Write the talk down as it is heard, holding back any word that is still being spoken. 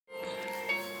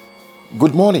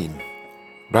Good morning,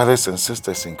 brothers and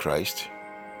sisters in Christ.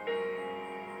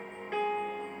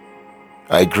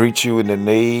 I greet you in the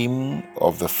name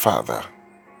of the Father,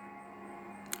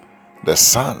 the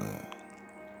Son,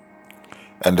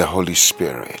 and the Holy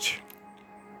Spirit.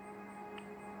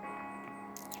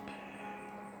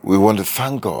 We want to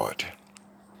thank God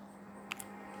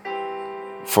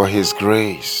for His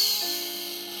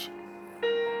grace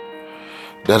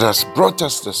that has brought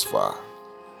us this far,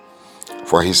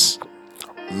 for His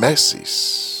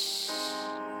mercies,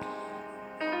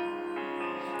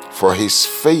 for His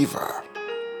favor,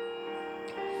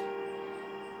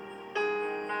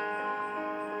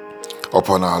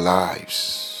 upon our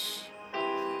lives.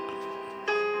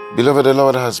 Beloved, the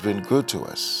Lord has been good to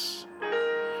us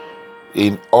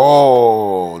in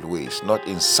all ways, not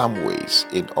in some ways,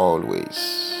 in all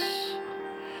ways.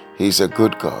 He is a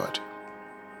good God.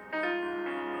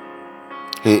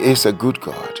 He is a good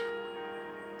God.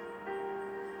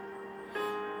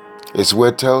 His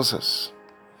word tells us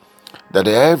that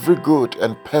every good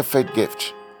and perfect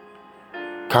gift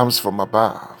comes from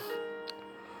above,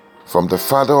 from the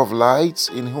Father of lights,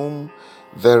 in whom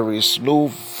there is no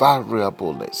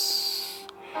variableness,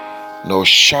 no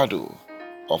shadow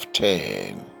of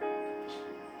turn.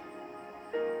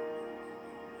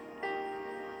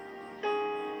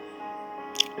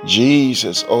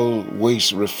 Jesus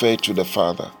always referred to the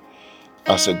Father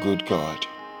as a good God.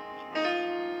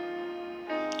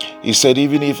 He said,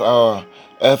 even if our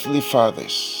earthly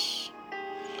fathers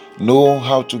know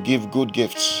how to give good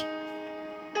gifts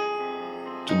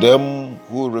to them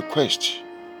who request,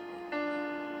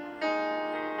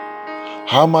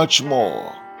 how much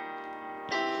more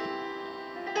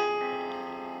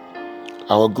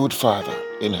our good Father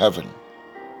in heaven?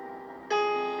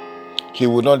 He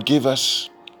will not give us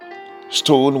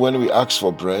stone when we ask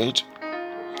for bread,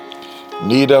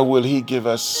 neither will He give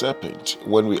us serpent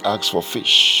when we ask for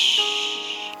fish.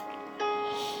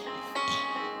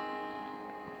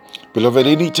 Beloved,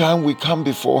 anytime we come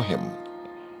before Him,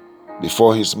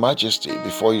 before His majesty,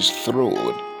 before His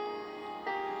throne,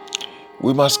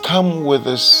 we must come with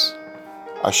this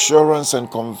assurance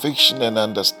and conviction and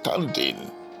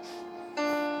understanding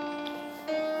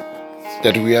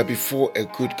that we are before a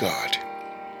good God.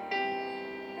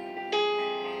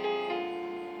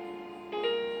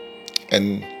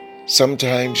 And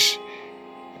sometimes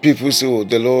people say, oh,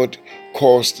 the Lord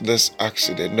caused this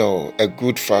accident. No, a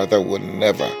good Father will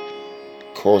never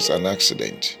cause an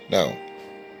accident. No.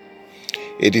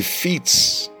 It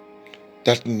defeats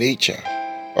that nature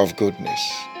of goodness.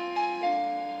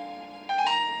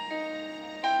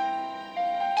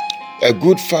 A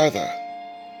good Father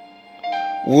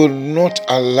will not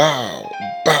allow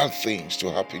bad things to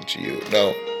happen to you.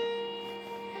 No.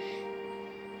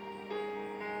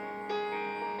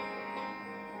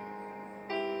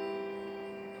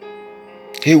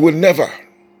 He will never.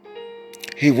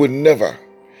 He will never.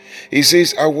 He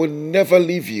says, I will never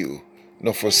leave you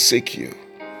nor forsake you.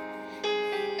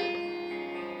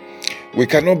 We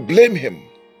cannot blame Him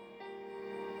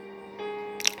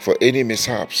for any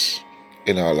mishaps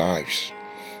in our lives.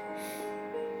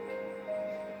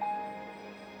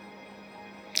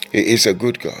 He is a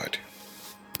good God.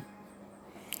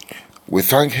 We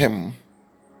thank Him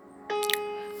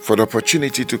for the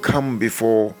opportunity to come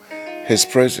before His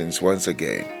presence once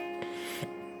again.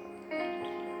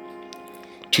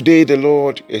 Today the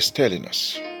Lord is telling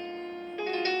us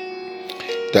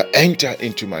that enter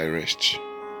into my rest.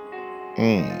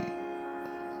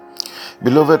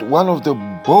 Beloved, one of the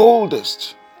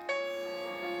boldest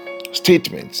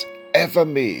statements ever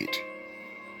made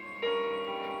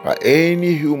by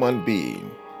any human being,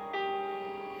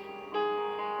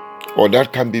 or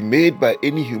that can be made by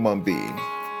any human being,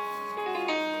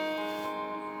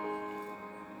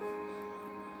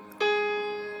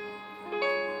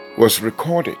 was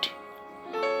recorded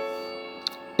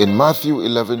in Matthew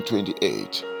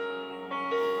 11:28,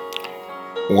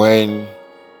 when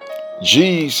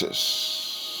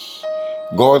Jesus,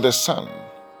 God the Son,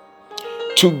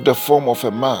 took the form of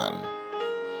a man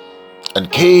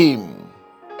and came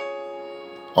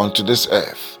onto this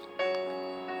earth.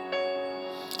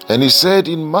 And He said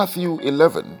in Matthew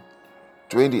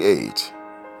 11:28,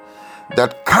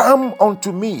 that come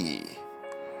unto me,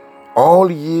 all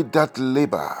ye that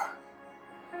labor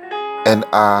and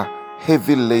are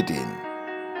heavy laden,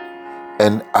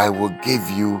 and I will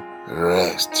give you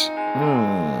rest.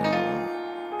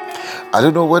 I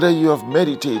don't know whether you have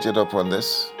meditated upon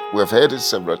this. We have heard it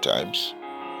several times,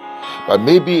 but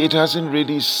maybe it hasn't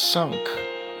really sunk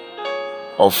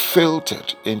or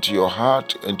filtered into your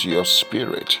heart, into your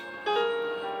spirit.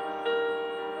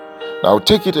 Now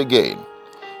take it again.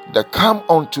 that come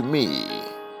unto me.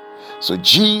 So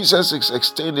Jesus is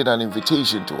extending an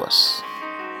invitation to us.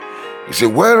 He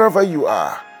said, wherever you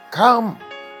are, come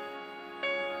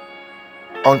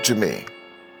unto me.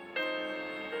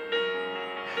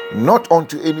 Not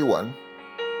unto anyone,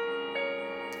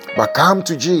 but come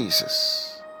to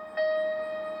Jesus.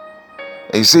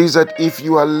 He says that if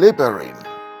you are laboring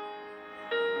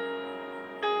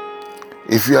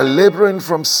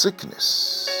from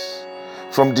sickness,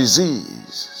 from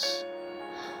disease,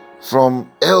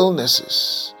 from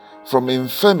illnesses, from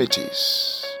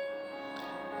infirmities,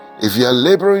 if you are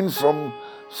laboring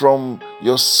from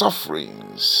your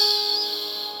sufferings,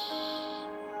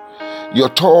 your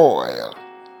toil,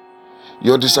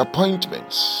 your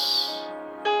disappointments,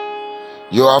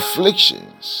 your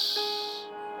afflictions,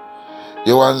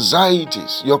 your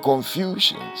anxieties, your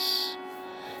confusions,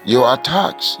 your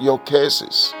attacks, your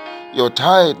curses, your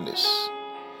tiredness,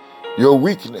 your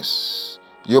weakness,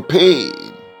 your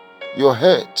pain, your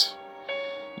hurt,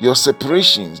 your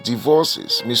separations,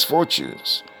 divorces,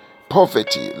 misfortunes,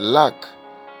 poverty, lack.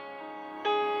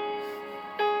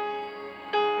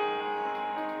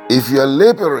 If you are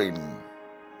laboring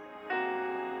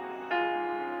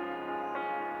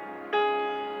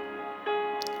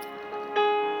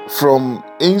from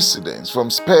incidents,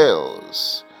 from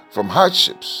spells, from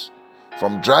hardships,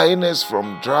 from dryness,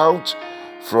 from drought,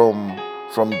 from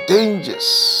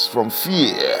dangers, from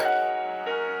fear,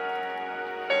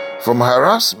 from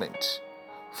harassment,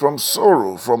 from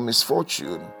sorrow, from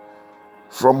misfortune,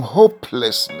 from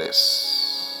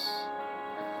hopelessness,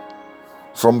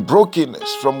 from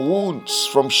brokenness, from wounds,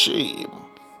 from shame,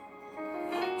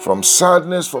 from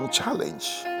sadness, from challenge,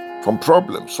 from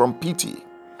problems, from pity,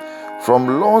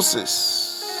 from losses.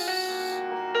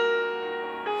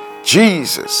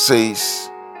 Jesus says,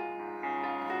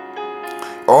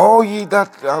 all ye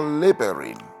that are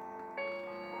laboring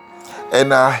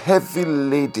and are heavy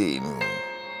laden,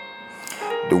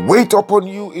 the weight upon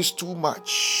you is too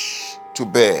much to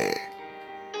bear.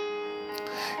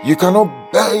 You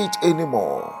cannot bear it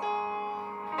anymore.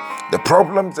 The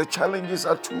problems, the challenges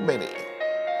are too many.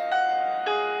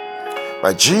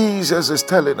 But Jesus is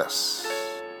telling us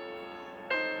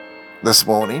this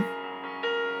morning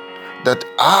that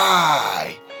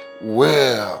I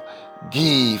will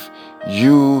give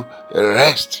you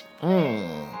rest.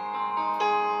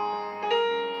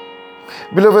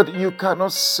 Beloved, you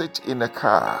cannot sit in a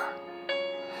car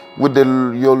with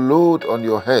your load on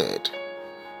your head.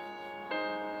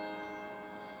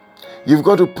 You've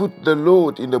got to put the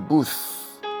load in the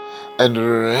booth and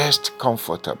rest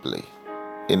comfortably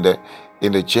in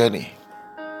the journey.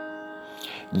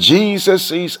 Jesus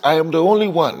says, I am the only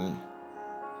one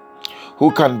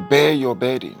who can bear your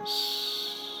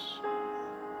burdens.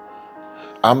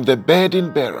 I'm the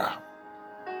burden bearer.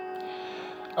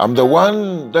 I'm the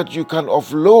one that you can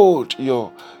offload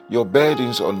your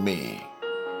burdens on me.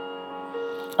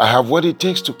 I have what it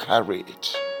takes to carry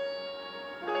it.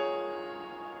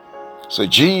 So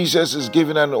Jesus is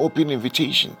giving an open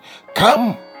invitation.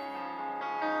 Come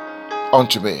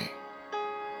unto me.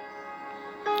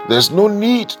 There's no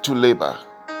need to labor.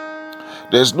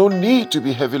 There's no need to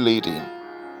be heavy laden,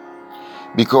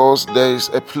 because there is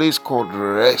a place called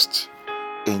rest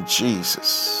in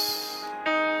Jesus.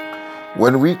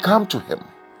 When we come to Him,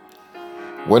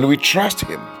 when we trust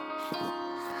Him,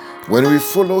 when we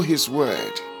follow His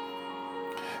word,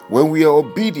 when we are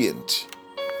obedient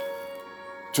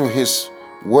to His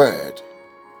word,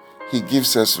 He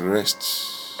gives us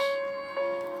rest.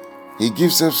 He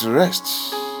gives us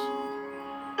rest.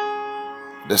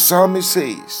 The psalmist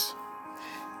says,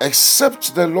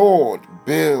 except the Lord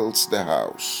builds the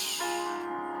house,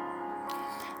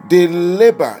 they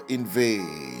labor in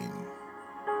vain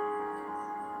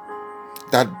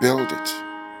that build it.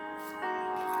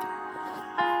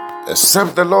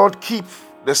 Except the Lord keep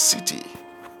the city,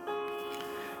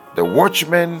 the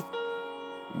watchmen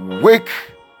wake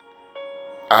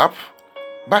up,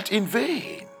 but in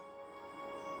vain.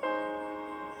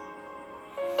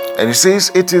 And he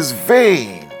says, it is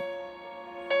vain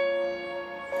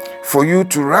for you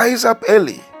to rise up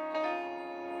early,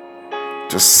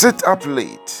 to sit up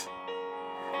late,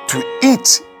 to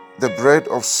eat the bread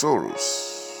of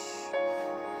sorrows.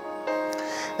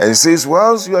 And he says,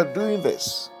 whilst you are doing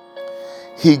this,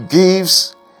 He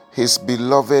gives His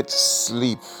beloved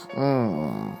sleep.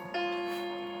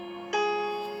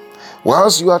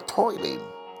 Whilst you are toiling,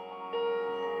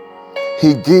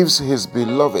 He gives His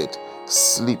beloved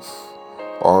sleep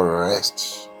or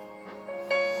rest.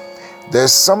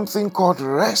 There's something called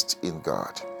rest in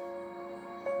God.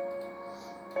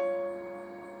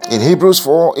 In Hebrews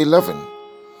 4:11,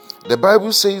 The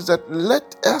Bible says that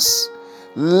let us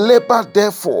labor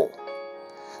therefore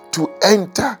to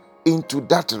enter into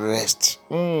that rest.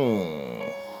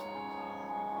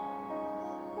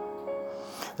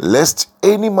 Lest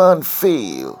any man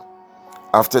fail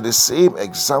after the same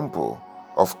example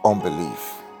of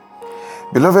unbelief.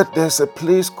 Beloved, there's a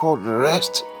place called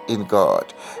rest in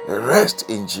God, rest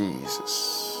in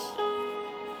Jesus,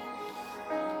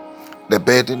 the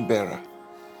burden bearer.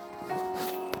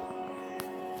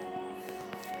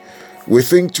 We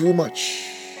think too much.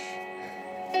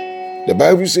 The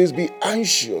Bible says, be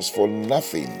anxious for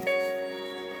nothing,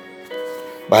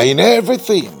 but in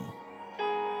everything,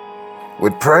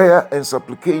 with prayer and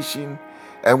supplication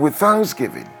and with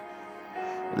thanksgiving,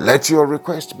 let your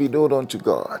request be known unto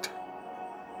God.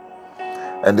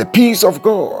 And the peace of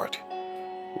God,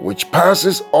 which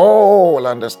passes all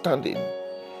understanding,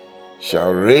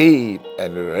 shall reign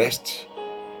and rest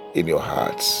in your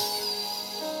hearts.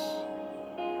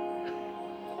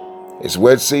 His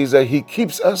word says that he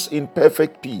keeps us in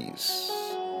perfect peace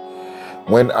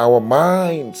when our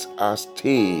minds are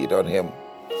stayed on him.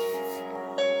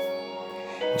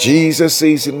 Jesus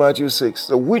says in Matthew 6,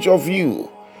 so which of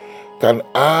you can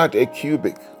add a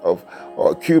cubit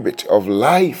of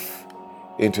life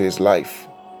into his life?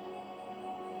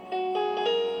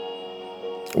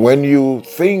 When you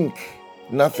think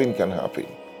nothing can happen,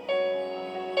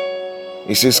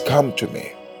 he says, come to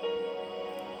me.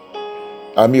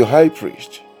 I'm your high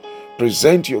priest.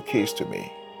 Present your case to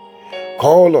me.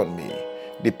 Call on me.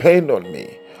 Depend on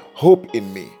me. Hope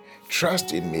in me.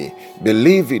 Trust in me.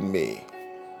 Believe in me.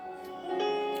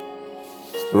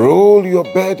 Roll your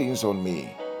burdens on me,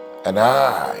 and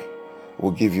I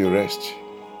will give you rest.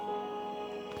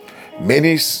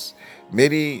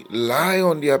 Many lie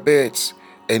on their beds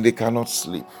and they cannot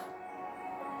sleep,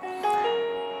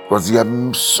 because there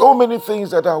are so many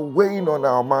things that are weighing on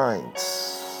our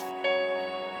minds.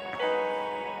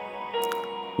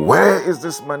 Where is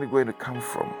this money going to come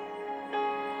from?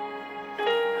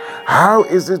 How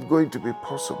is it going to be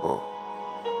possible?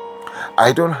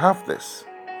 I don't have this.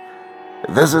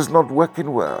 This is not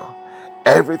working well.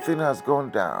 Everything has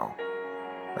gone down.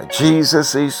 And Jesus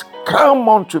says, come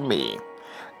unto me.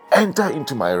 Enter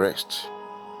into my rest.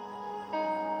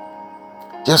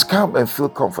 Just come and feel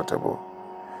comfortable.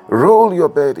 Roll your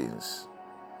burdens.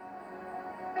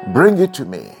 Bring it to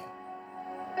me.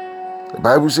 The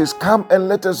Bible says, come and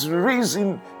let us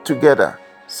reason together,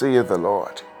 saith the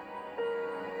Lord.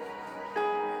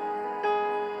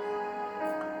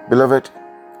 Beloved,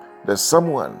 there's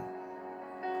someone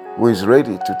who is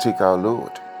ready to take our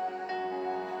load.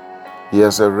 He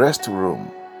has a rest room.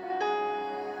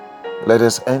 Let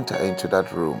us enter into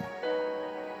that room.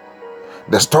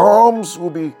 The storms will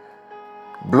be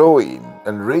blowing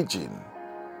and raging.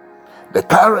 The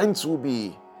currents will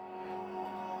be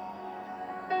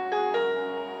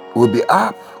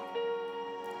up.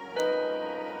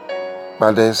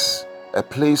 But there's a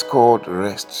place called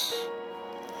rest.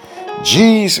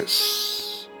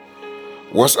 Jesus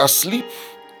was asleep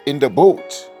in the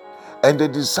boat, and the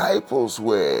disciples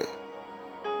were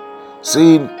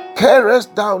saying,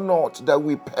 carest thou not that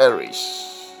we perish?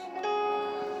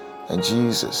 And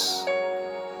Jesus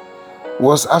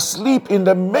was asleep in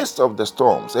the midst of the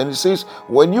storms. And he says,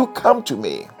 when you come to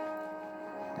me,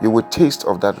 you will taste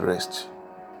of that rest.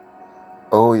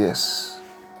 Oh yes.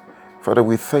 Father,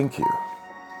 we thank you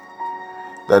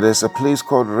that there's a place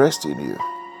called rest in you.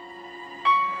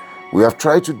 We have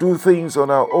tried to do things on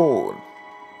our own,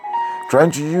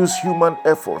 trying to use human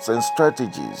efforts and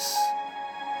strategies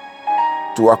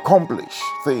to accomplish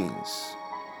things.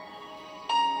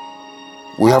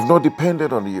 We have not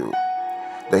depended on you.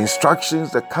 The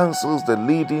instructions, the counsels, the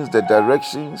leadings, the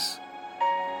directions,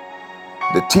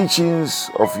 the teachings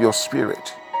of your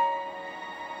Spirit.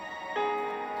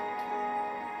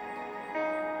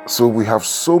 So we have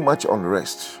so much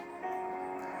unrest.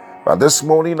 But this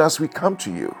morning, as we come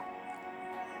to you,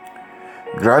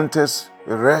 grant us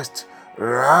rest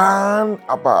round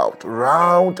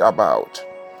about.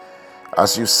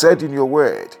 As you said in your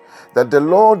word, that the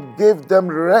Lord gave them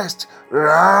rest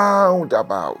round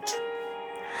about.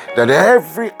 That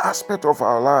every aspect of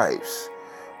our lives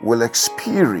will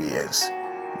experience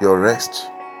your rest.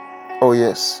 Oh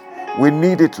yes, we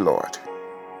need it, Lord.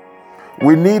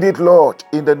 We need it, Lord,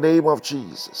 in the name of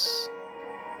Jesus.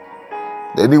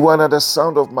 Anyone at the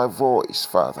sound of my voice,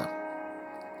 Father,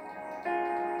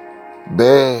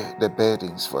 bear the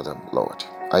burdens for them, Lord.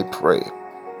 I pray.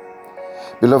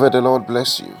 Beloved, the Lord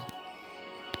bless you.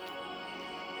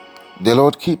 The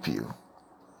Lord keep you.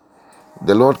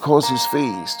 The Lord cause his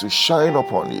face to shine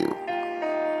upon you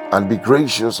and be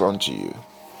gracious unto you.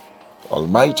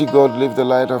 Almighty God, lift the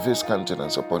light of his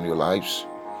countenance upon your lives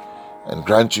and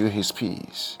grant you his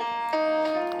peace.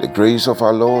 The grace of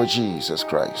our Lord Jesus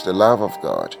Christ, the love of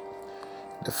God,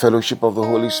 the fellowship of the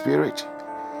Holy Spirit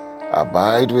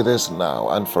abide with us now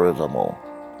and forevermore.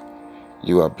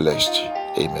 You are blessed.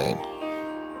 Amen.